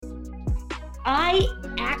I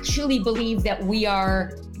actually believe that we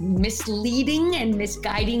are misleading and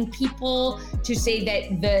misguiding people to say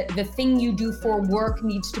that the thing you do for work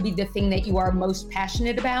needs to be the thing that you are most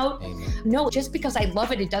passionate about. Amen. No, just because I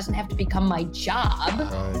love it, it doesn't have to become my job.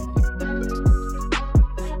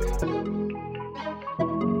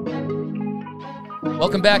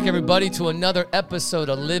 Welcome back, everybody, to another episode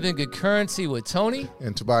of Living Good Currency with Tony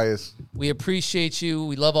and Tobias. We appreciate you.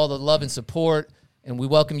 We love all the love and support, and we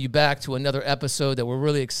welcome you back to another episode that we're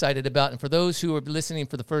really excited about. And for those who are listening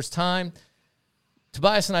for the first time,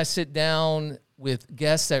 Tobias and I sit down with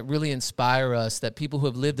guests that really inspire us, that people who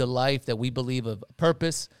have lived a life that we believe of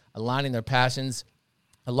purpose, aligning their passions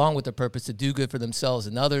along with their purpose to do good for themselves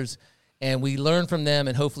and others. And we learn from them,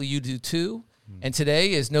 and hopefully you do too. And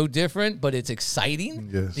today is no different, but it's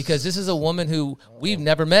exciting because this is a woman who we've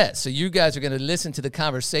never met. So you guys are going to listen to the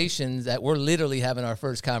conversations that we're literally having our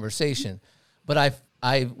first conversation. But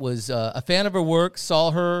I was a fan of her work,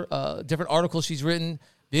 saw her different articles she's written,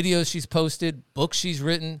 videos she's posted, books she's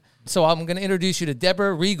written. So I'm going to introduce you to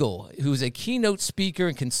Deborah Riegel, who's a keynote speaker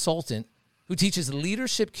and consultant who teaches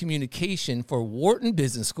leadership communication for Wharton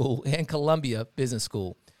Business School and Columbia Business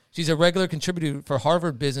School. She's a regular contributor for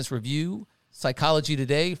Harvard Business Review, Psychology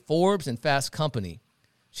Today, Forbes, and Fast Company.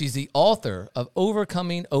 She's the author of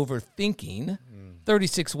Overcoming Overthinking,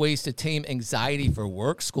 36 Ways to Tame Anxiety for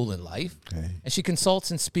Work, School, and Life. Okay. And she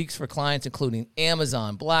consults and speaks for clients including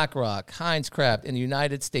Amazon, BlackRock, Heinz Kraft, and the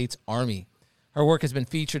United States Army. Her work has been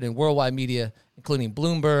featured in worldwide media, including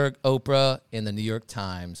Bloomberg, Oprah, and the New York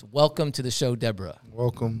Times. Welcome to the show, Deborah.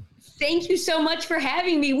 Welcome. Thank you so much for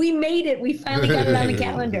having me. We made it. We finally got it on the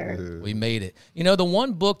calendar. We made it. You know, the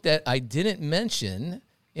one book that I didn't mention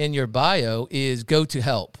in your bio is Go to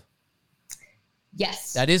Help.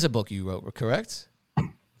 Yes. That is a book you wrote, correct?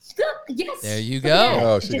 Yes. There you go. Yeah,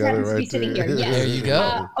 oh, she got it right there. Yes. There you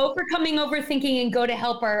go. Overcoming Overthinking and Go to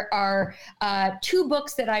Help are two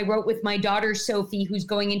books that I wrote with my daughter, Sophie, who's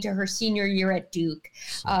going into her senior year at Duke.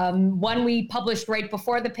 One we published right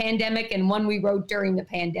before the pandemic and one we wrote during the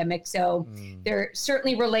pandemic. So they're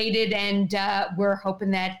certainly related, and we're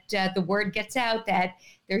hoping that the word gets out that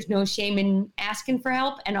there's no shame in asking for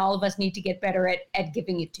help, and all of us need to get better at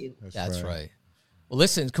giving it too. That's right. Well,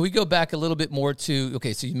 listen, can we go back a little bit more to,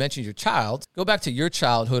 okay, so you mentioned your child. Go back to your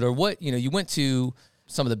childhood, or what, you went to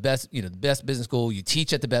some of the best, the best business school. You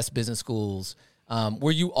teach at the best business schools.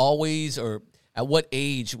 Were you always, or at what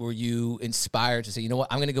age were you inspired to say, you know what,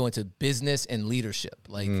 I'm going to go into business and leadership?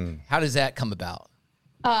 Like, how does that come about?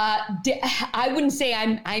 I wouldn't say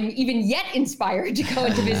I'm even yet inspired to go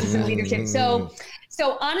into business and leadership.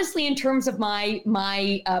 So honestly, in terms of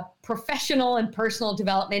my professional and personal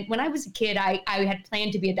development, when I was a kid, I had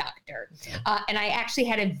planned to be a doctor. And I actually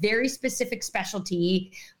had a very specific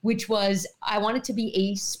specialty, which was I wanted to be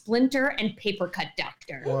a splinter and paper cut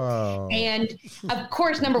doctor. Wow. And of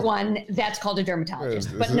course, number one, that's called a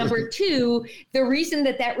dermatologist. But number two, the reason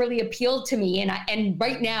that really appealed to me, and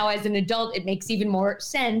right now as an adult, it makes even more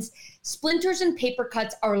sense. Splinters and paper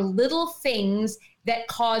cuts are little things that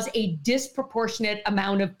cause a disproportionate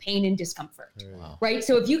amount of pain and discomfort, right?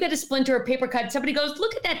 So if you get a splinter or paper cut, somebody goes,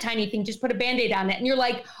 look at that tiny thing, just put a Band-Aid on it. And you're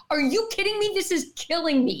like, are you kidding me? This is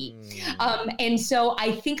killing me. And so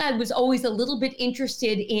I think I was always a little bit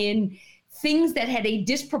interested in things that had a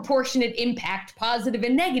disproportionate impact, positive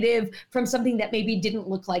and negative, from something that maybe didn't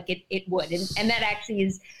look like it would. And that actually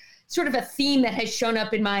is sort of a theme that has shown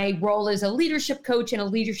up in my role as a leadership coach and a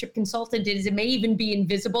leadership consultant. Is it may even be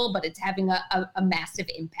invisible, but it's having a massive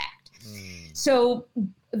impact. So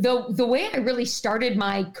the way I really started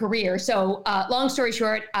my career, so long story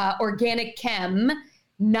short, organic chem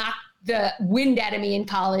knocked the wind out of me in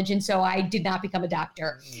college, and so I did not become a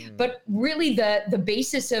doctor. But really the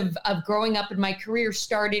basis of growing up in my career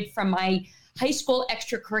started from my high school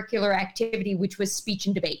extracurricular activity, which was speech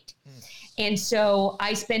and debate. And so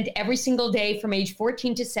I spent every single day from age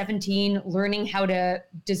 14 to 17 learning how to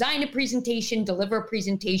design a presentation, deliver a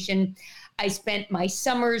presentation. I spent my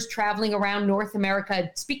summers traveling around North America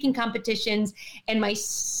at speaking competitions. And my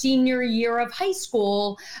senior year of high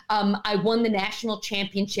school, I won the national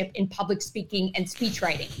championship in public speaking and speech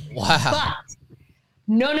writing. Wow. But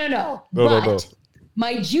no.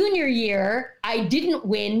 My junior year, I didn't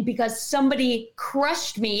win because somebody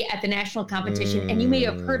crushed me at the national competition, and you may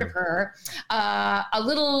have heard of her, a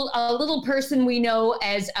little person we know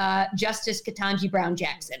as Justice Ketanji Brown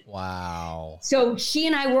Jackson. Wow! So she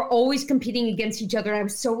and I were always competing against each other, and I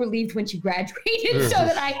was so relieved when she graduated, so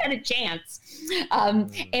that I had a chance.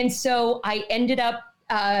 And so I ended up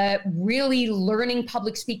really learning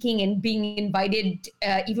public speaking and being invited,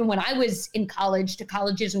 even when I was in college, to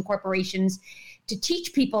colleges and corporations to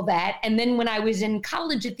teach people that. And then when I was in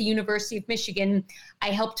college at the University of Michigan,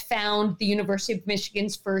 I helped found the University of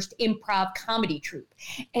Michigan's first improv comedy troupe.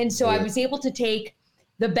 And so I was able to take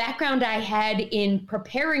the background I had in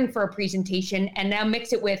preparing for a presentation and now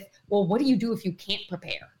mix it with, well, what do you do if you can't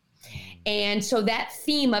prepare? And so that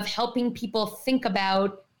theme of helping people think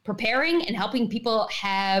about preparing and helping people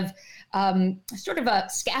have sort of a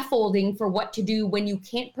scaffolding for what to do when you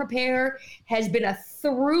can't prepare has been a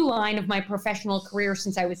through line of my professional career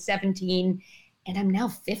since I was 17, and I'm now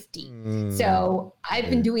 50. So I've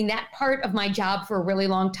been doing that part of my job for a really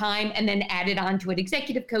long time, and then added on to it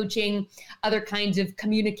executive coaching, other kinds of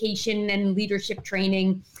communication and leadership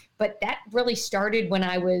training. But that really started when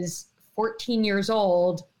I was 14 years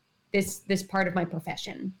old, this part of my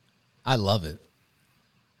profession. I love it.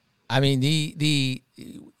 I mean,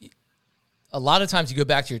 a lot of times you go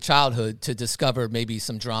back to your childhood to discover maybe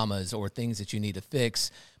some dramas or things that you need to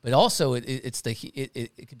fix, but also it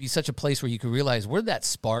could be such a place where you can realize, where did that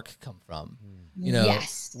spark come from? You know,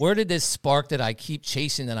 yes. Where did this spark that I keep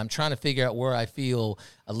chasing, that I'm trying to figure out where I feel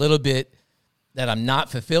a little bit that I'm not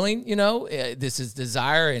fulfilling, this is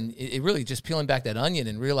desire, and it really just peeling back that onion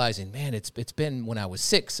and realizing, man, it's been when I was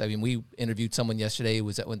 6. I mean, we interviewed someone yesterday who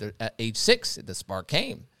was when they're at age 6, the spark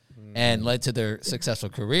came and led to their successful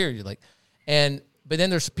career. You're like, but then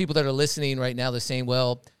there's people that are listening right now. They're saying,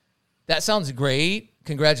 well, that sounds great.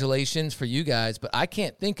 Congratulations for you guys. But I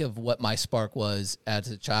can't think of what my spark was as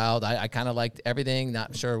a child. I kind of liked everything,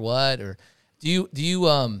 not sure what. Or do you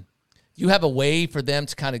have a way for them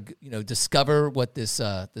to kind of, discover what this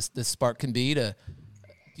spark can be? Do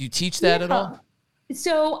you teach that at all?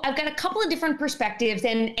 So I've got a couple of different perspectives,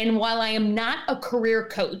 and while I am not a career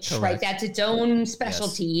coach, Correct. right, that's its own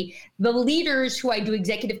specialty. Yes. The leaders who I do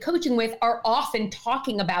executive coaching with are often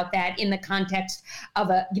talking about that in the context of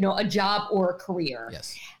a job or a career.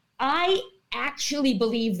 Yes. I actually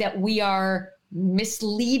believe that we are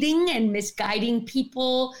misleading and misguiding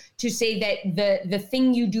people to say that the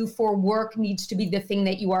thing you do for work needs to be the thing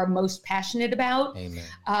that you are most passionate about. Amen.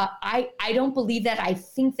 I don't believe that. I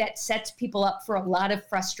think that sets people up for a lot of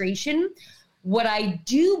frustration. What I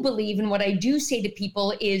do believe and what I do say to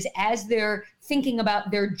people is, as they're thinking about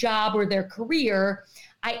their job or their career,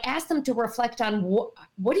 I ask them to reflect on what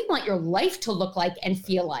do you want your life to look like and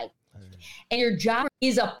feel like? And your job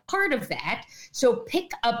is a part of that. So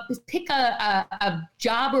pick a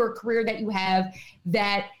job or a career that you have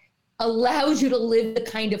that allows you to live the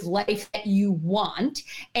kind of life that you want.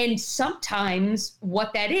 And sometimes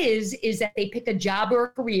what that is that they pick a job or a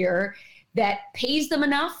career that pays them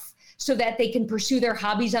enough so that they can pursue their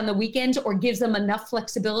hobbies on the weekends, or gives them enough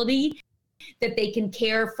flexibility that they can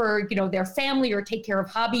care for, their family or take care of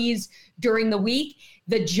hobbies during the week.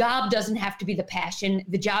 The job doesn't have to be the passion.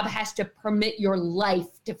 The job has to permit your life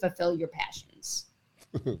to fulfill your passions.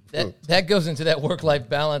 That goes into that work-life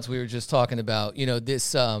balance we were just talking about.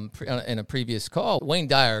 This in a previous call, Wayne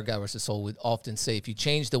Dyer, God rest his soul, would often say, if you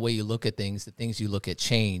change the way you look at things, the things you look at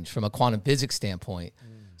change from a quantum physics standpoint.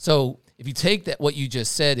 So if you take that, what you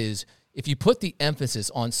just said is, if you put the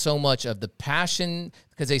emphasis on so much of the passion,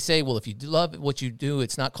 because they say, well, if you love what you do,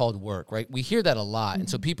 it's not called work, right? We hear that a lot. And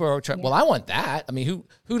so people are trying, well, I want that. I mean,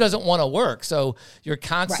 who doesn't want to work? So you're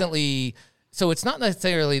constantly, so it's not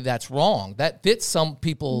necessarily that's wrong. That fits some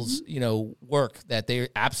people's, work, that they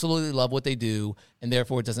absolutely love what they do, and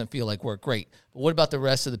therefore it doesn't feel like work. Great. But what about the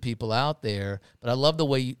rest of the people out there? But I love the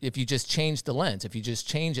way, if you just change the lens, if you just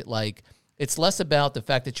change it, like, it's less about the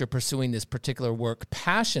fact that you're pursuing this particular work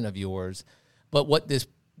passion of yours, but what this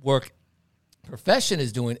work profession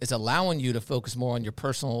is doing is allowing you to focus more on your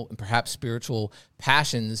personal and perhaps spiritual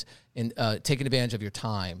passions, and taking advantage of your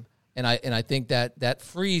time. And I think that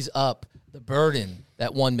frees up the burden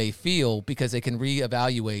that one may feel, because they can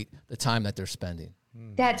reevaluate the time that they're spending.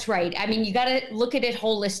 That's right. I mean, you got to look at it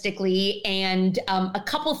holistically. And a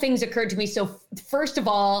couple things occurred to me. So first of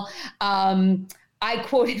all, I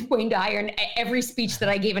quoted Wayne Dyer in every speech that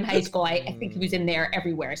I gave in high school. I think he was in there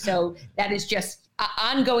everywhere. So that is just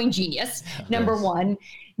ongoing genius, number one.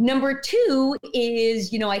 Number two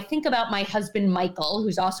is, I think about my husband, Michael,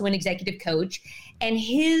 who's also an executive coach, and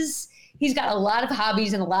he's got a lot of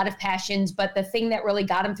hobbies and a lot of passions. But the thing that really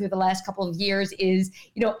got him through the last couple of years is,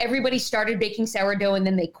 everybody started baking sourdough and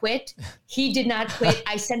then they quit. He did not quit.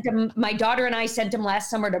 My daughter and I sent him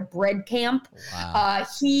last summer to bread camp. Wow.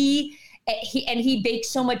 He bakes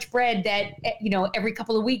so much bread that, every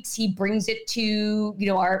couple of weeks he brings it to,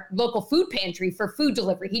 our local food pantry for food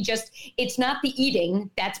delivery. It's not the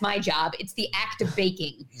eating, that's my job. It's the act of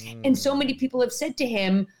baking. And so many people have said to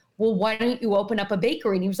him, well, why don't you open up a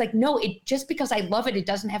bakery? And he was like, no, just because I love it, it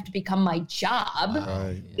doesn't have to become my job.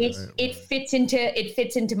 It fits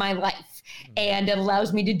into my life, and it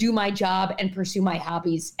allows me to do my job and pursue my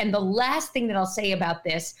hobbies. And the last thing that I'll say about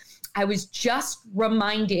this, I was just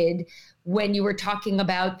reminded when you were talking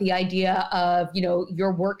about the idea of,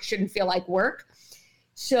 your work shouldn't feel like work.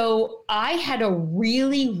 So I had a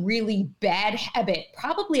really, really bad habit,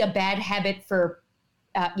 probably a bad habit for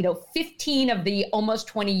 15 of the almost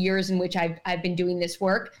 20 years in which I've been doing this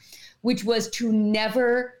work, which was to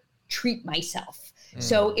never treat myself.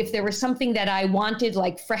 So if there was something that I wanted,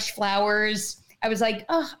 like fresh flowers, I was like,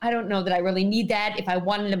 I don't know that I really need that. If I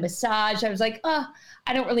wanted a massage, I was like,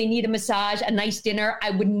 I don't really need a massage, a nice dinner. I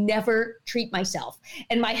would never treat myself.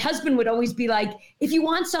 And my husband would always be like, if you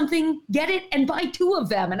want something, get it and buy 2 of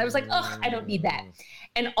them. And I was like, I don't need that.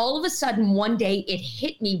 And all of a sudden, one day it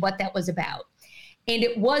hit me what that was about. And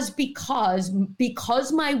it was because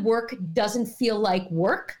my work doesn't feel like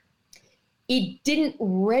work, it didn't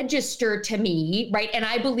register to me, right? And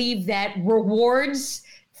I believe that rewards,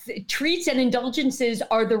 treats and indulgences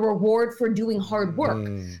are the reward for doing hard work.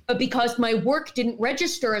 But because my work didn't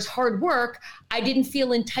register as hard work, I didn't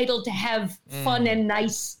feel entitled to have fun and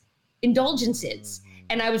nice indulgences.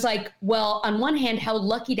 And I was like, well, on one hand, how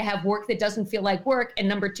lucky to have work that doesn't feel like work. And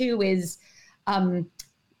number 2 is,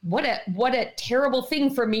 what a terrible thing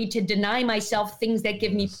for me to deny myself things that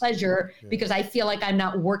give me pleasure because I feel like I'm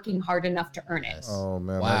not working hard enough to earn it. Oh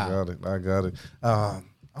man, Wow. I got it.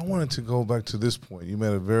 I wanted to go back to this point. You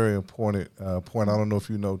made a very important point. I don't know if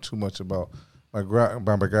you know too much about my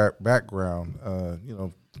background.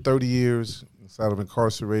 30 years inside of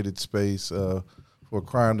incarcerated space for a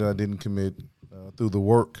crime that I didn't commit, through the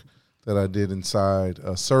work that I did inside,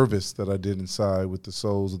 service that I did inside with the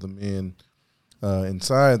souls of the men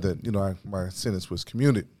inside that, my sentence was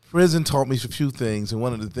commuted. Prison taught me a few things, and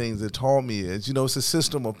one of the things it taught me is, it's a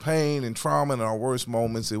system of pain and trauma in our worst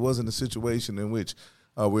moments. It wasn't a situation in which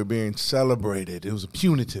we're being celebrated. It was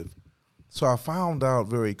punitive. So I found out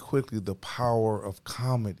very quickly the power of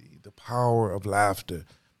comedy, the power of laughter,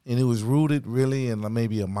 and it was rooted really in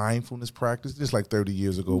maybe a mindfulness practice, just like 30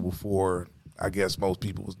 years ago before I guess most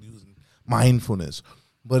people was using mindfulness.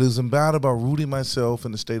 But it's about rooting myself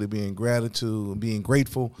in a state of being gratitude and being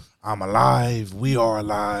grateful. I'm alive. We are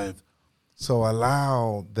alive. So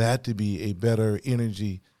allow that to be a better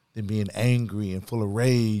energy than being angry and full of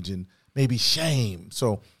rage and maybe shame.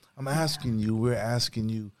 So we're asking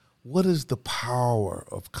you, what is the power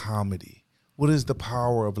of comedy? What is the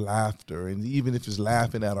power of laughter? And even if it's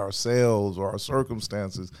laughing at ourselves or our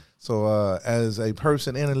circumstances. So as a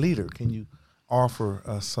person and a leader, can you offer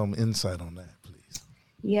some insight on that?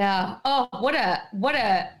 Yeah. Oh, what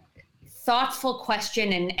a thoughtful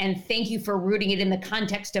question. And thank you for rooting it in the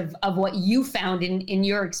context of what you found in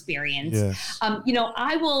your experience. Yes.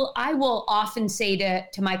 I will often say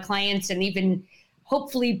to my clients, and even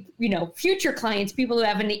hopefully, future clients, people who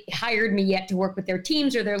haven't hired me yet to work with their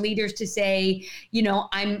teams or their leaders, to say,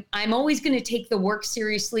 I'm always going to take the work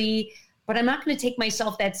seriously, but I'm not going to take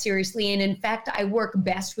myself that seriously. And in fact, I work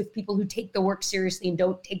best with people who take the work seriously and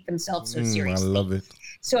don't take themselves so seriously. I love it.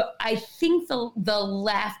 So I think the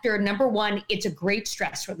laughter, number one, it's a great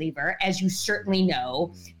stress reliever, as you certainly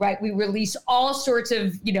know, right? We release all sorts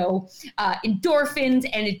of, endorphins,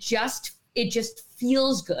 and it just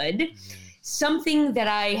feels good. Something that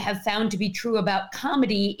I have found to be true about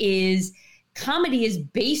comedy is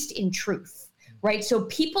based in truth, right? So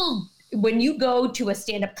people, when you go to a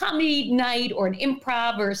stand-up comedy night or an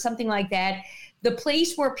improv or something like that, the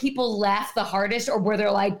place where people laugh the hardest, or where they're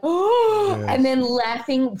like, oh, yes, and then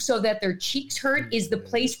laughing so that their cheeks hurt, is the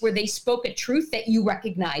place where they spoke a truth that you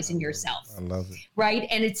recognize in yourself. I love it. Right?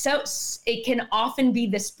 And it can often be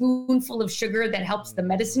the spoonful of sugar that helps the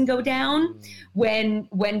medicine go down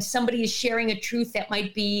when somebody is sharing a truth that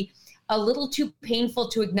might be a little too painful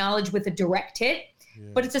to acknowledge with a direct hit. Yeah.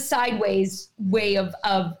 But it's a sideways way of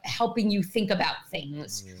helping you think about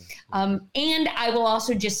things. Yeah. And I will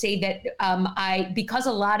also just say that because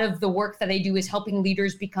a lot of the work that I do is helping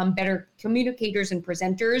leaders become better communicators and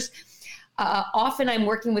presenters, often I'm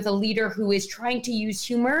working with a leader who is trying to use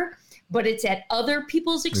humor, but it's at other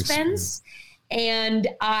people's expense. And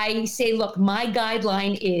I say, look, my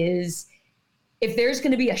guideline is, if there's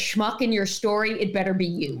going to be a schmuck in your story, it better be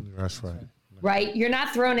you. That's right. Right? You're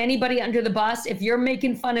not throwing anybody under the bus. If you're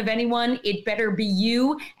making fun of anyone, it better be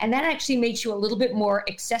you. And that actually makes you a little bit more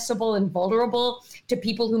accessible and vulnerable to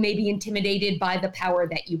people who may be intimidated by the power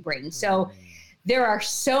that you bring. So there are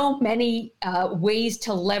so many ways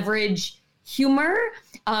to leverage humor.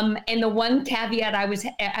 And the one caveat I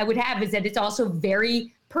would have is that it's also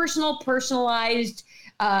very personalized.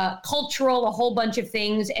 cultural, a whole bunch of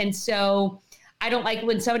things. And so I don't like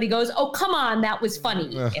when somebody goes, oh, come on, that was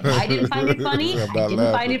funny. If I didn't find it funny, I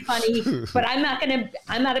didn't find it funny. But I'm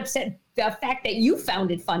not upset the fact that you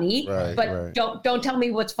found it funny. Right, but right. don't tell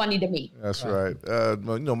me what's funny to me. That's right.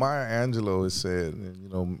 Maya Angelou has said,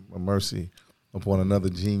 mercy upon another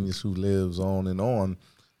genius who lives on and on.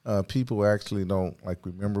 People actually don't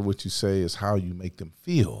remember what you say is how you make them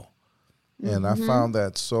feel. And I found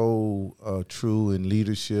that so true in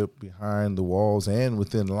leadership, behind the walls, and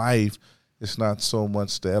within life. It's not so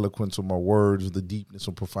much the eloquence of my words, or the deepness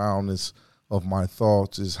or profoundness of my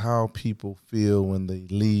thoughts, is how people feel when they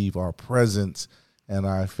leave our presence. And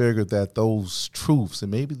I figured that those truths, and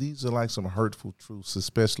maybe these are like some hurtful truths,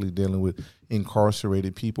 especially dealing with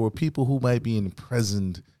incarcerated people or people who might be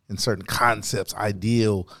imprisoned in certain concepts,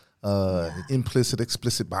 ideal, implicit,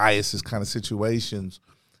 explicit biases kind of situations,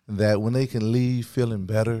 that when they can leave feeling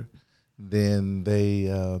better than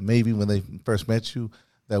they maybe when they first met you,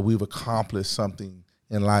 that we've accomplished something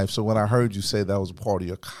in life. So when I heard you say that was a part of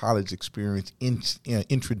your college experience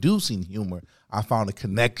introducing humor, I found a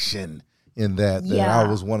connection in that I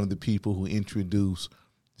was one of the people who introduced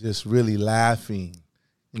just really laughing.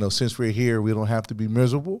 Since we're here, we don't have to be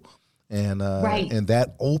miserable. And and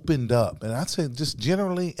that opened up. And I'd say just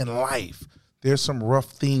generally in life, there's some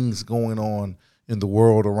rough things going on in the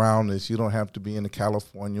world around us. You don't have to be in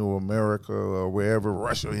California or America or wherever,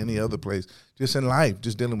 Russia or any other place. Just in life,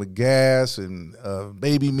 just dealing with gas and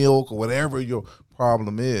baby milk or whatever your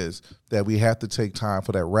problem is, that we have to take time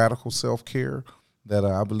for that radical self-care that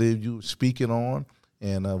I believe you were speaking on.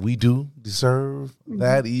 And we do deserve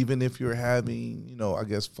that, even if you're having,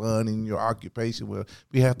 fun in your occupation. Well,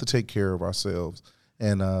 we have to take care of ourselves.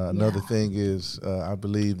 And another thing is, I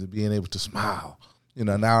believe, that being able to smile.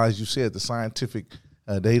 Now, as you said, the scientific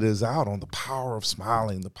data is out on the power of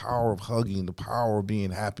smiling, the power of hugging, the power of being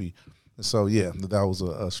happy. And so, that was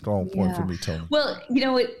a strong point for me, Tony. Well,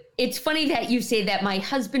 it's funny that you say that. My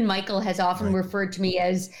husband, Michael, has often referred to me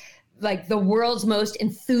as like the world's most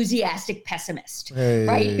enthusiastic pessimist,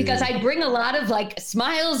 right? Because I bring a lot of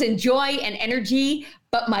smiles and joy and energy,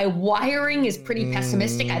 but my wiring is pretty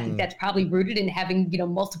pessimistic. I think that's probably rooted in having,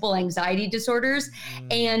 multiple anxiety disorders.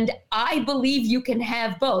 And I believe you can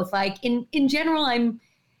have both. In general, I'm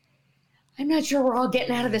not sure we're all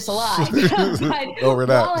getting out of this alive, but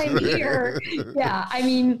while I'm here,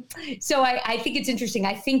 so I think it's interesting.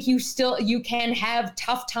 I think you can have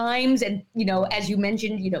tough times and, as you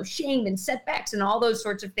mentioned, shame and setbacks and all those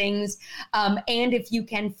sorts of things. And if you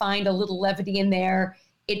can find a little levity in there,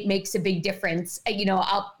 it makes a big difference.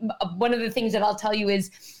 One of the things that I'll tell you is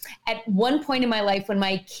at one point in my life when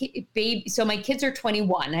my kids are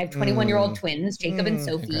 21, I have 21-year-old twins, Jacob and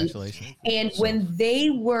Sophie. Congratulations. And when they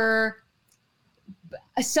were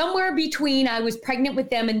somewhere between, I was pregnant with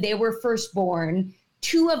them and they were first born,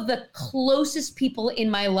 two of the closest people in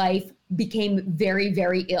my life became very,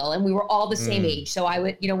 very ill. And we were all the same age. So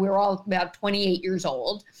we were all about 28 years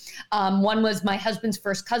old. One was my husband's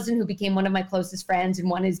first cousin who became one of my closest friends. And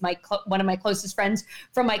one is one of my closest friends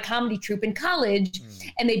from my comedy troupe in college.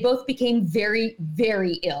 And they both became very,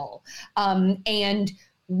 very ill. And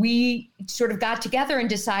we sort of got together and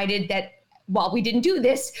decided that while we didn't do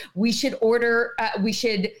this, we should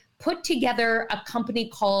put together a company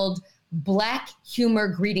called Black Humor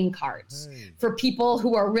Greeting Cards for people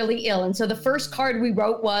who are really ill. And so the first card we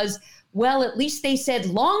wrote was, well, at least they said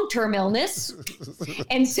long-term illness.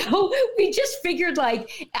 And so we just figured I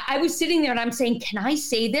was sitting there and I'm saying, can I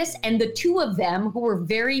say this? And the two of them who were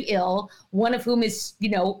very ill, one of whom has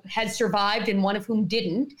survived and one of whom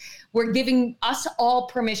didn't, were giving us all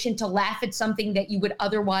permission to laugh at something that you would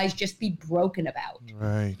otherwise just be broken about.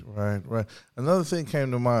 Right. Another thing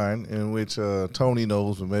came to mind, in which Tony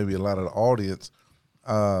knows, but maybe a lot of the audience,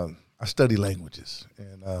 I study languages,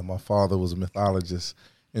 and my father was a mythologist.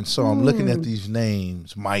 And so I'm looking at these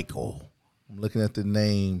names, Michael. I'm looking at the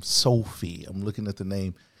name Sophie. I'm looking at the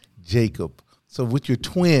name Jacob. So with your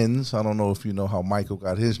twins, I don't know if you know how Michael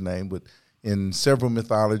got his name, but in several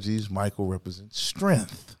mythologies, Michael represents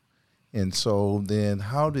strength. And so then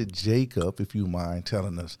how did Jacob, if you mind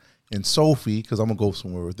telling us, and Sophie, because I'm going to go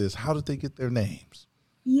somewhere with this, how did they get their names?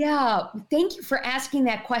 Yeah, thank you for asking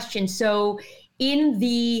that question. So in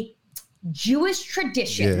the Jewish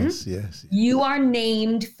tradition, yes. you are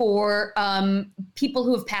named for people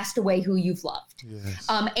who have passed away who you've loved. Yes.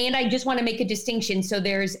 And I just want to make a distinction. So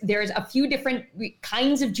there's a few different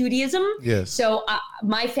kinds of Judaism. Yes. So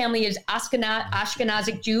my family is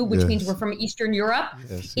Ashkenazic Jew, which means we're from Eastern Europe.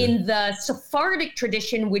 Yes, In the Sephardic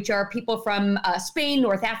tradition, which are people from Spain,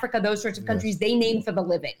 North Africa, those sorts of countries, they name for the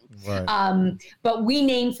living. Right. But we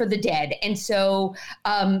name for the dead. And so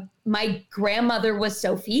my grandmother was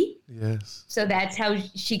Sophie. Yes. So that's how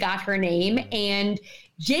she got her name. And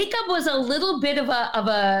Jacob was a little bit of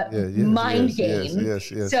a mind game.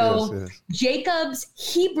 Yes. Jacob's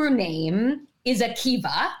Hebrew name is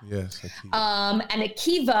Akiva. Yes, Akiva. And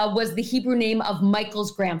Akiva was the Hebrew name of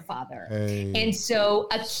Michael's grandfather. Hey. And so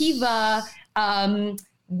Akiva,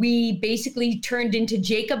 we basically turned into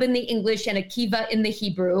Jacob in the English and Akiva in the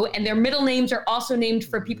Hebrew. And their middle names are also named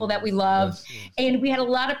for people that we love. Yes. And we had a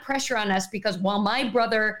lot of pressure on us because while my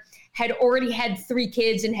brother had already had 3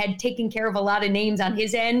 kids and had taken care of a lot of names on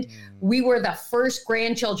his end, we were the first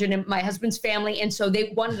grandchildren in my husband's family. And so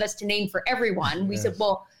they wanted us to name for everyone. We said,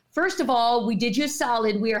 well, first of all, we did you a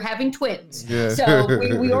solid. We are having twins. Yeah. So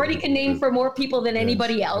we already can name for more people than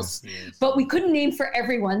anybody else, but we couldn't name for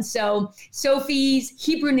everyone. So Sophie's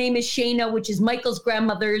Hebrew name is Shana, which is Michael's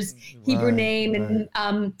grandmother's Hebrew name.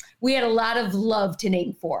 And we had a lot of love to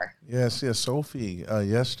name for. Yes. Sophie,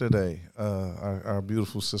 yesterday, our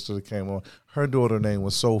beautiful sister that came on, her daughter name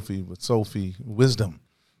was Sophie, but Sophie, wisdom,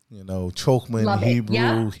 Chokma in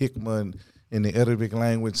Hebrew, Hikmah in the Arabic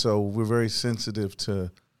language. So we're very sensitive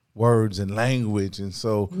to words and language. And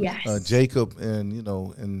so Jacob and,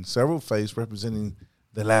 in several faiths representing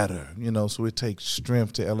the latter, so it takes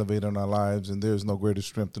strength to elevate in our lives, and there's no greater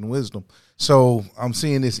strength than wisdom. So I'm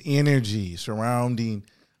seeing this energy surrounding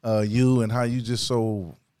you and how you just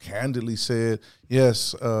so candidly said,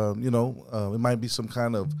 yes, it might be some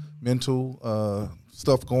kind of mental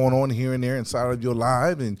stuff going on here and there inside of your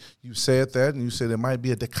life, and you said that, and you said there might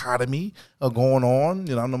be a dichotomy going on.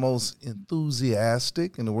 I'm the most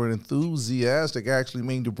enthusiastic, and the word enthusiastic actually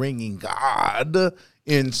means to bringing God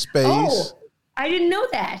in space. Oh, I didn't know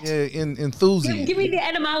that. Yeah, in enthusiasm. Give me the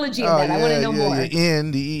etymology of that. I want to know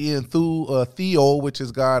more. Theo, which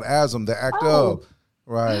is God, asm, the act of.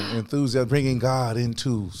 Right, enthusiasm, bringing God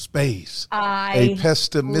into space, a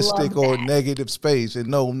pessimistic or negative space. And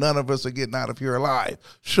no, none of us are getting out of here alive.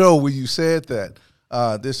 So when you said that,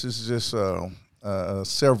 this is just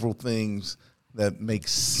several things that make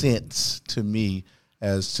sense to me.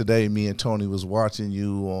 As today, me and Tony was watching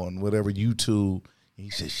you on whatever YouTube, and he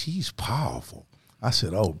said, she's powerful. I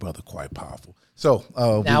said, oh, brother, quite powerful. So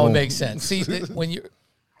now it makes sense. See,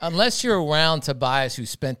 unless you're around Tobias, who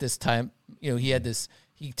spent this time,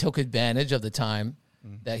 he took advantage of the time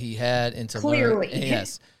that he had and to Clearly. learn. And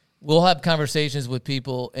yes, we'll have conversations with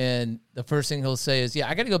people, and the first thing he'll say is,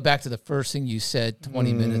 I got to go back to the first thing you said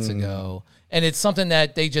 20 minutes ago. And it's something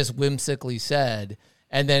that they just whimsically said,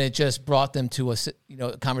 and then it just brought them to a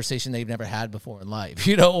conversation they've never had before in life,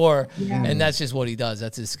 and that's just what he does.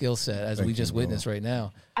 That's his skill set, as we just witnessed right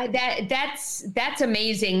now. That's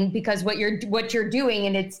amazing, because what you're doing,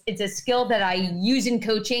 and it's a skill that I use in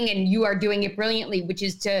coaching, and you are doing it brilliantly, which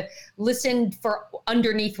is to listen for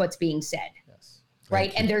underneath what's being said. Yes.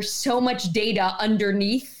 Right. And there's so much data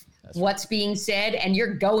underneath what's being said, and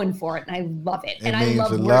you're going for it. And I love it. And I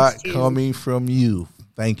love words too. It means a lot coming from you.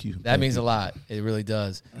 Thank you. That means a lot. It really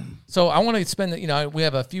does. So I want to spend, we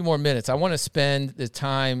have a few more minutes. I want to spend the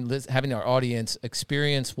time having our audience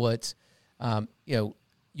experience what, you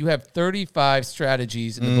have 35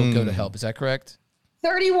 strategies in the book, Go to Help. Is that correct?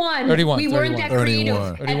 31. We weren't that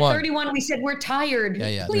creative. 31. At 31, we said we're tired.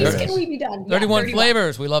 Yeah. Please, can we be done? 31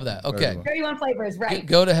 flavors. We love that. Okay. 31 flavors, right.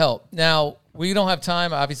 Go to Help. Now, we don't have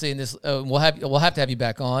time, obviously, in this. We'll have to have you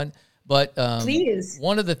back on. But please.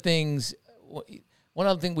 One other thing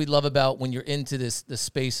we love about when you're into this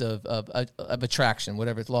space of attraction,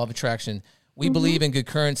 whatever it's law of attraction, we believe in good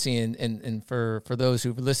currency, and for those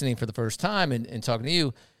who are listening for the first time and talking to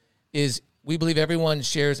you, is we believe everyone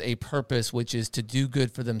shares a purpose, which is to do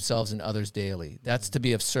good for themselves and others daily. That's to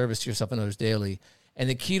be of service to yourself and others daily. And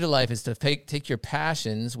the key to life is to take your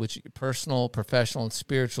passions, which are personal, professional, and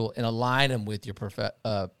spiritual, and align them with your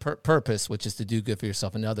purpose, which is to do good for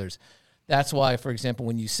yourself and others. That's why, for example,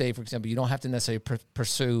 when you say, you don't have to necessarily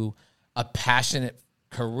pursue a passionate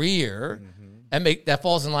career, and that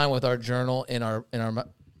falls in line with our journal and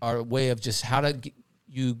our way of just how to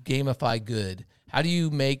you gamify good. How do you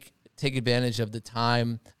take advantage of the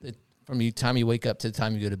time from the time you wake up to the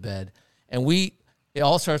time you go to bed? And it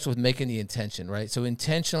all starts with making the intention, right? So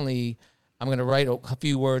intentionally, I'm going to write a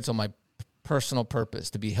few words on my personal purpose: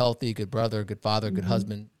 to be healthy, good brother, good father, good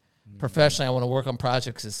husband, Professionally, I want to work on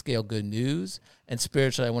projects that scale good news. And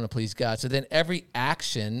spiritually, I want to please God. So then every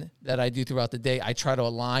action that I do throughout the day, I try to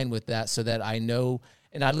align with that so that I know,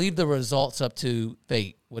 and I leave the results up to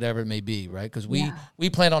fate, whatever it may be, right? Because we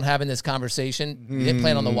plan on having this conversation. We didn't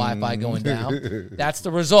plan on the Wi-Fi going down. That's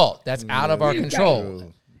the result. That's out of our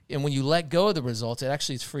control. And when you let go of the results, it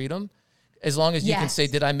actually is freedom. As long as you can say,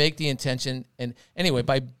 did I make the intention? And anyway,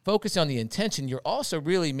 by focusing on the intention, you're also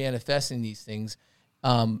really manifesting these things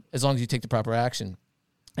as long as you take the proper action.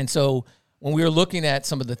 And so when we were looking at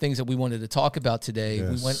some of the things that we wanted to talk about today,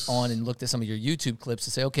 we went on and looked at some of your YouTube clips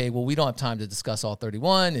to say, okay, well, we don't have time to discuss all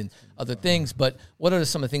 31 and other things, but what are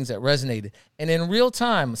some of the things that resonated? And in real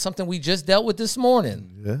time, something we just dealt with this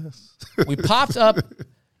morning, we popped up.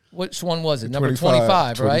 Which one was it? Number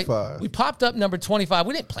 25, right? 25. We popped up number 25.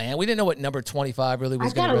 We didn't plan. We didn't know what number 25 really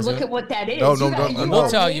was going to resonate. I've got to look at what that is. No. We'll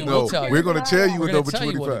tell you. We're going to tell you what number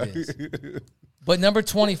 25 But number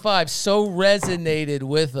 25 so resonated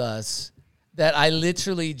with us that I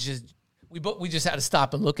literally we just had to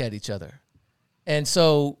stop and look at each other. And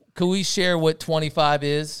so could we share what 25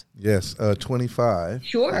 is? Yes, 25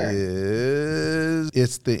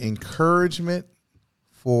 it's the encouragement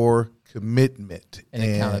for commitment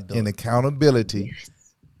and accountability.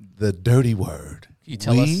 The dirty word. Can you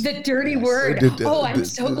tell us? The dirty word. I'm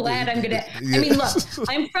so glad I'm going to. I mean, look,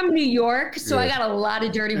 I'm from New York, so I got a lot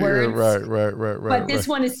of dirty words. Right. But this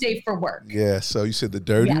one is safe for work. Yeah, so you said the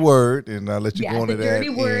dirty word, and I'll let you go into that. The dirty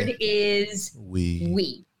word is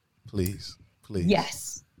we. Please.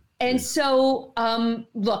 Yes. And so,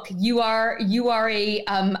 look, you are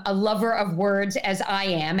a lover of words, as I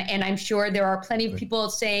am, and I'm sure there are plenty of people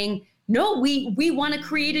saying, no, we want to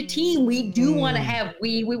create a team. We do want to have,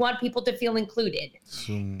 we want people to feel included.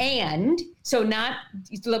 And so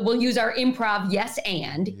we'll use our improv yes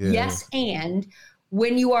and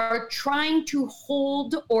when you are trying to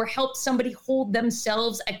hold or help somebody hold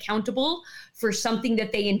themselves accountable for something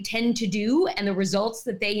that they intend to do and the results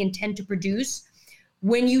that they intend to produce,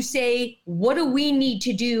 when you say, what do we need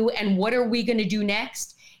to do and what are we going to do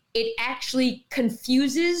next? It actually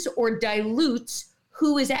confuses or dilutes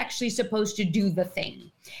who is actually supposed to do the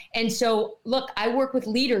thing. And so, look, I work with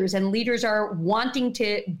leaders, and leaders are wanting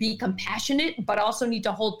to be compassionate, but also need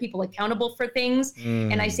to hold people accountable for things.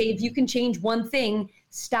 And I say, if you can change one thing,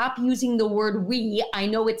 stop using the word we. I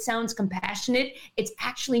know it sounds compassionate. It's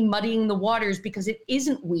actually muddying the waters because it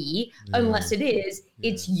isn't we, unless it is,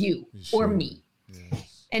 it's you or me.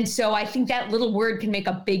 And so I think that little word can make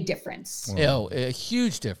a big difference. A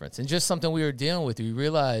huge difference. And just something we were dealing with, we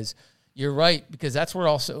realize you're right, because that's where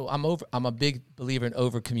also I'm a big believer in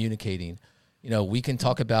over communicating. We can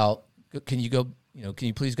talk about, can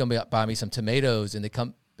you please go buy me some tomatoes? And they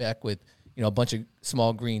come back with, a bunch of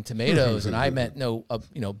small green tomatoes. And I meant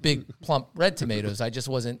big plump red tomatoes. I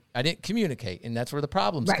didn't communicate. And that's where the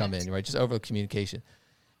problems come in, right? Just over communication.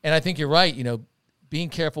 And I think you're right. Being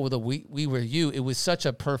careful with we were you. It was such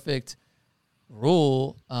a perfect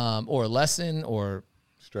rule or lesson or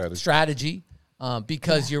strategy.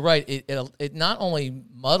 Because you're right, it not only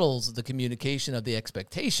muddles the communication of the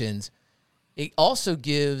expectations, it also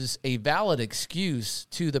gives a valid excuse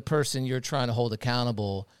to the person you're trying to hold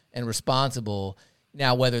accountable and responsible.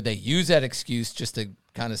 Now, whether they use that excuse just to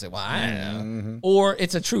kind of say, well, I don't know, or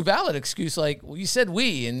it's a true valid excuse like, well, you said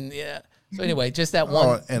we, and So anyway, just that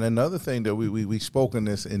one. And another thing that we spoke in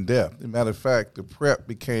this in depth. As a matter of fact, the prep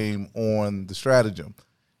became on the stratagem.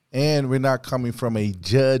 And we're not coming from a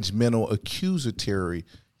judgmental, accusatory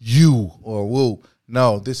you or woo.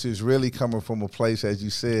 No, this is really coming from a place, as you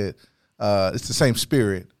said, it's the same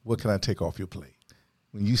spirit. What can I take off your plate?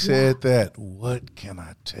 When you said that, what can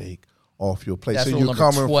I take off your plate? That's so rule you're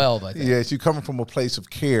number coming 12, I think. Yes, you're coming from a place of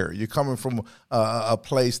care. You're coming from a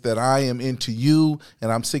place that I am into you,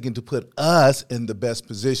 and I'm seeking to put us in the best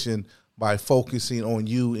position by focusing on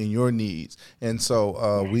you and your needs. And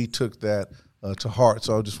so we took that to heart.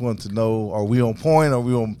 So I just wanted to know, are we on point?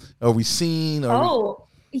 Are we seen?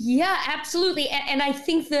 Yeah, absolutely. And I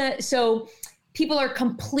think so people are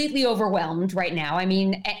completely overwhelmed right now. I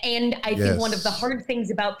mean, and I think one of the hard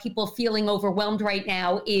things about people feeling overwhelmed right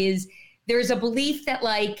now is there's a belief that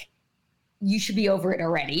like, you should be over it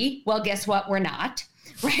already. Well, guess what? We're not.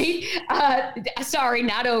 Right? Sorry,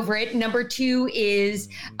 not over it. Number two is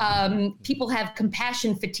people have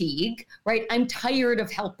compassion fatigue, right? I'm tired of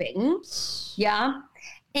helping. Yeah.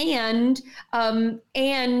 And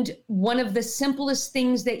one of the simplest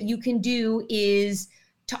things that you can do is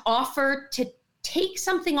to offer to take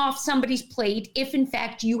something off somebody's plate if in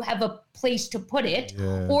fact you have a place to put it,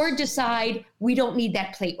 or decide we don't need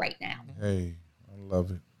that plate right now. Hey, I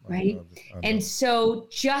love it. Right. And so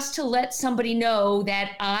just to let somebody know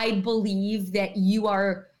that I believe that you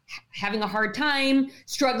are having a hard time,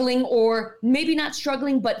 struggling, or maybe not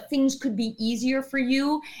struggling, but things could be easier for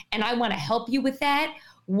you. And I want to help you with that.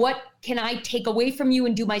 What can I take away from you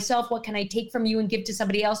and do myself? What can I take from you and give to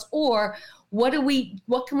somebody else? Or what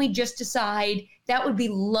can we just decide that would be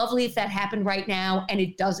lovely if that happened right now, and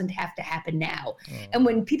it doesn't have to happen now. Oh. And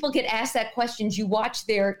when people get asked that questions, you watch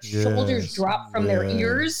their shoulders drop from their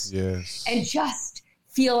ears and just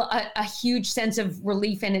feel a huge sense of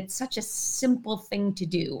relief. And it's such a simple thing to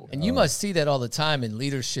do. And you must see that all the time in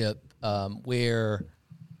leadership, where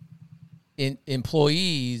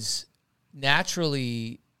employees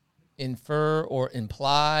naturally infer or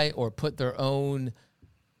imply or put their own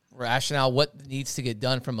rationale, what needs to get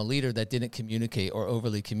done from a leader that didn't communicate or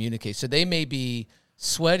overly communicate. So they may be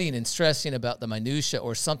sweating and stressing about the minutia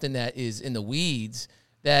or something that is in the weeds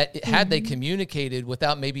that had they communicated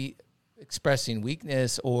without maybe expressing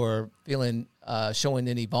weakness or feeling, showing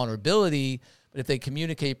any vulnerability. But if they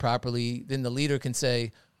communicate properly, then the leader can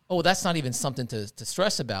say, oh, that's not even something to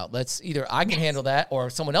stress about. Let's either I can handle that, or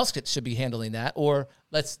someone else should be handling that, or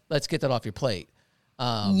let's get that off your plate.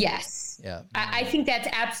 Yes. Yeah. I think that's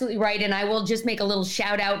absolutely right. And I will just make a little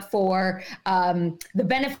shout out for the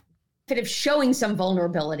benefit of showing some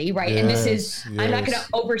vulnerability, right? And this is, I'm not going to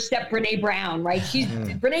overstep Brene Brown, right?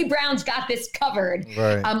 Brene Brown's got this covered.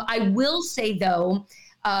 Right. I will say, though,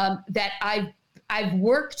 that I've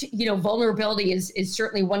worked, vulnerability is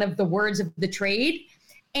certainly one of the words of the trade.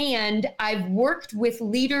 And I've worked with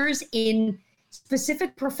leaders in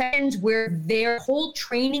specific professions where their whole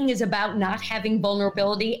training is about not having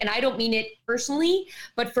vulnerability. And I don't mean it personally,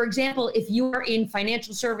 but for example, if you are in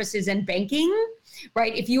financial services and banking,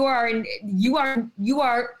 right? If you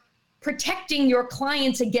are protecting your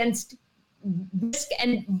clients against risk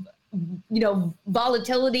and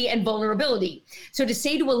volatility and vulnerability. So to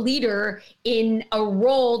say to a leader in a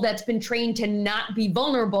role that's been trained to not be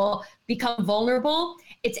vulnerable, become vulnerable,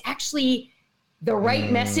 it's actually the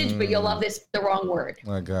right message, but you'll love this, the wrong word.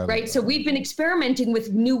 I got it. Right? So we've been experimenting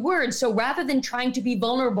with new words. So rather than trying to be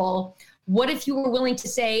vulnerable, what if you were willing to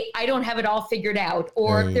say, I don't have it all figured out,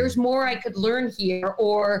 or there's more I could learn here,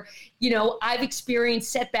 or, I've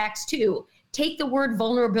experienced setbacks too. Take the word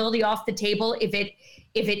vulnerability off the table if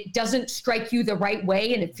it doesn't strike you the right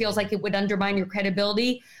way and it feels like it would undermine your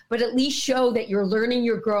credibility, but at least show that you're learning,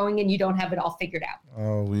 you're growing, and you don't have it all figured out.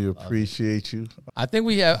 Oh, we appreciate you. I think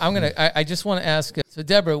we have, I just want to ask, so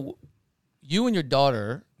Deborah, you and your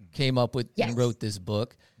daughter came up with and wrote this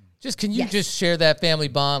book. Can you just share that family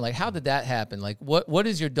bond? Like, how did that happen? Like, what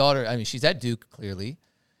is your daughter? I mean, she's at Duke, clearly.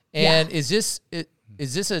 And is this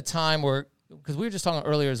a time where, because we were just talking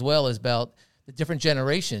earlier as well, is about the different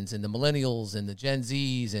generations and the millennials and the Gen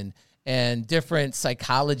Zs and different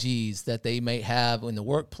psychologies that they may have in the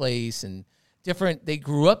workplace, and they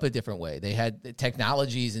grew up a different way. They had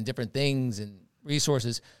technologies and different things and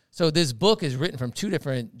resources. So this book is written from two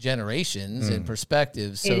different generations and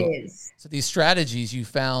perspectives. So, it is. So these strategies you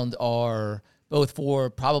found are both for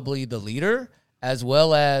probably the leader as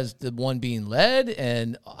well as the one being led.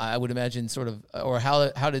 And I would imagine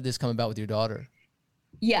how did this come about with your daughter?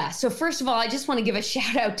 Yeah. So first of all, I just want to give a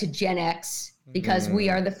shout out to Gen X because we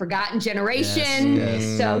are the forgotten generation.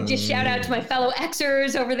 Yes. So just shout out to my fellow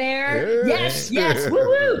Xers over there. Yes. Woo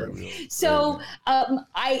woo. So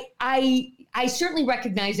I certainly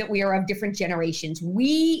recognize that we are of different generations.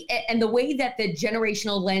 And the way that the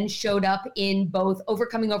generational lens showed up in both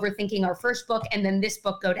Overcoming Overthinking, our first book, and then this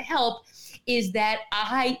book, Go to Help, is that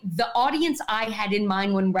the audience I had in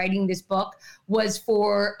mind when writing this book was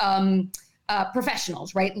for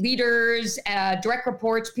professionals, right? Leaders, direct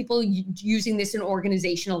reports, people using this in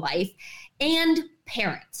organizational life, and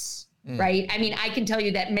parents, right? I mean, I can tell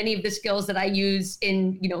you that many of the skills that I use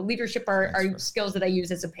in, leadership are skills that I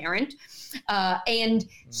use as a parent. And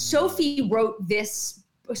Sophie wrote this.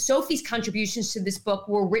 Sophie's contributions to this book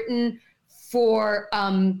were written for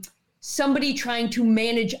somebody trying to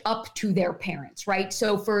manage up to their parents, right?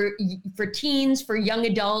 So for teens, for young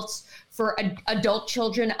adults, for adult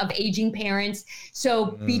children of aging parents.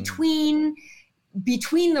 So between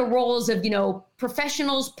the roles of,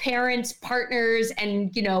 professionals, parents, partners,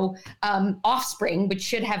 and, offspring, which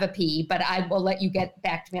should have a P, but I will let you get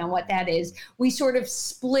back to me on what that is. We sort of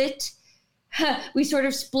split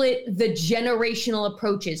the generational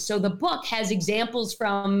approaches. So the book has examples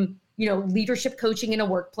from, leadership coaching in a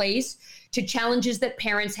workplace, to challenges that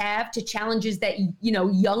parents have, to challenges that,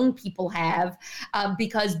 young people have,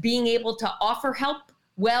 because being able to offer help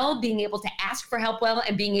well, being able to ask for help well,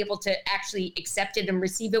 and being able to actually accept it and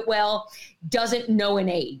receive it well doesn't know an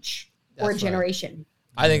age or a generation.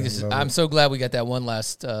 I think this is, I'm so glad we got that one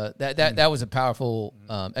last, that was a powerful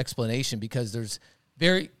explanation, because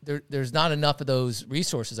there's not enough of those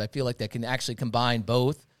resources, I feel like, that can actually combine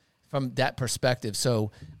both from that perspective.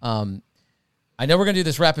 So I know we're going to do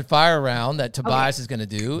this rapid fire round that Tobias is going to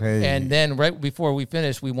do. Hey. And then right before we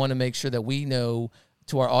finish, we want to make sure that we know,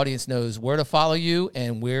 to our audience knows where to follow you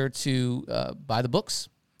and where to buy the books.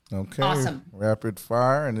 Okay. Awesome. Rapid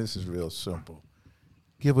fire, and this is real simple.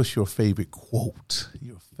 Give us your favorite quote.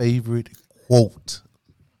 Your favorite quote.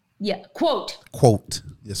 Yeah, quote. Quote.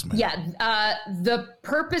 Yes, ma'am. Yeah, the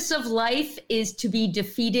purpose of life is to be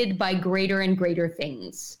defeated by greater and greater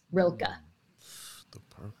things. Rilke. The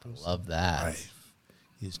purpose Love that. of life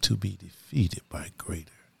is to be defeated by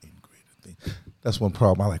greater and greater things. That's one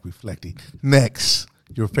problem I like reflecting. Next,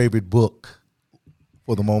 your favorite book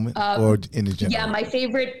for the moment or in the general? Yeah, my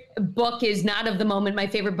favorite book is not of the moment. My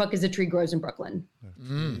favorite book is A Tree Grows in Brooklyn. A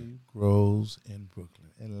Tree Grows in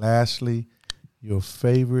Brooklyn. And lastly, your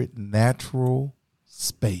favorite natural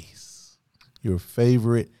space. Your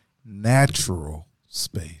favorite natural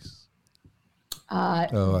space. I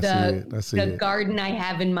see it. Garden I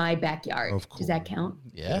have in my backyard. Of course. Does that count?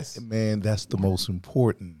 Yes. Man, that's the most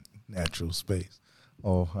important natural space.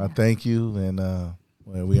 Oh, I thank you, and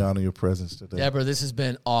we honor your presence today. Deborah, this has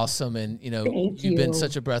been awesome, and you've been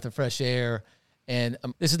such a breath of fresh air. And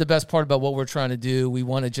this is the best part about what we're trying to do. We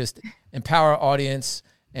want to just empower our audience,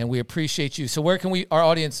 and we appreciate you. So where can our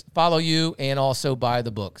audience follow you and also buy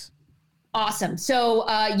the books? Awesome. So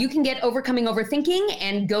you can get Overcoming Overthinking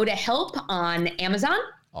and go to Help on Amazon.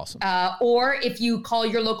 Awesome. Or if you call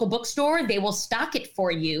your local bookstore, they will stock it for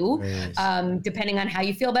you, depending on how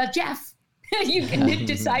you feel about Jeff. You can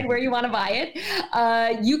decide where you want to buy it.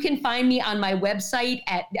 You can find me on my website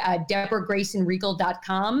at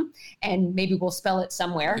DeborahGraysonRiegel.com, and maybe we'll spell it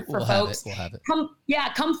somewhere for folks. We'll have it. Come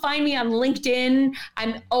find me on LinkedIn.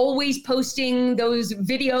 I'm always posting those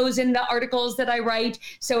videos and the articles that I write.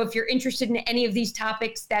 So if you're interested in any of these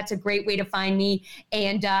topics, that's a great way to find me.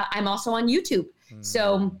 And I'm also on YouTube.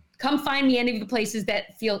 So come find me any of the places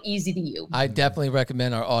that feel easy to you. I definitely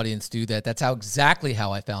recommend our audience do that. That's exactly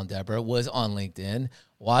how I found Deborah, was on LinkedIn,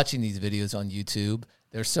 watching these videos on YouTube.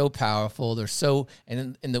 They're so powerful. They're so,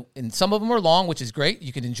 and some of them are long, which is great.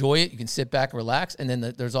 You can enjoy it. You can sit back and relax. And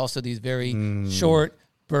then there's also these very short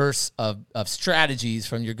bursts of strategies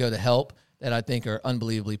from your go to help that I think are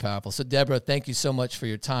unbelievably powerful. So Deborah, thank you so much for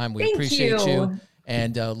your time. We appreciate you,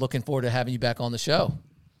 and looking forward to having you back on the show.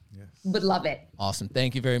 Would love it. Awesome.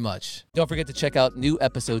 Thank you very much. Don't forget to check out new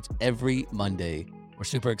episodes every Monday. We're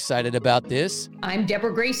super excited about this. I'm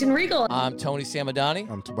Deborah Grayson Riegel. I'm Tony Samadani.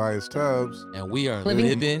 I'm Tobias Tubbs. And we are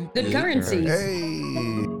living good currency. Hey.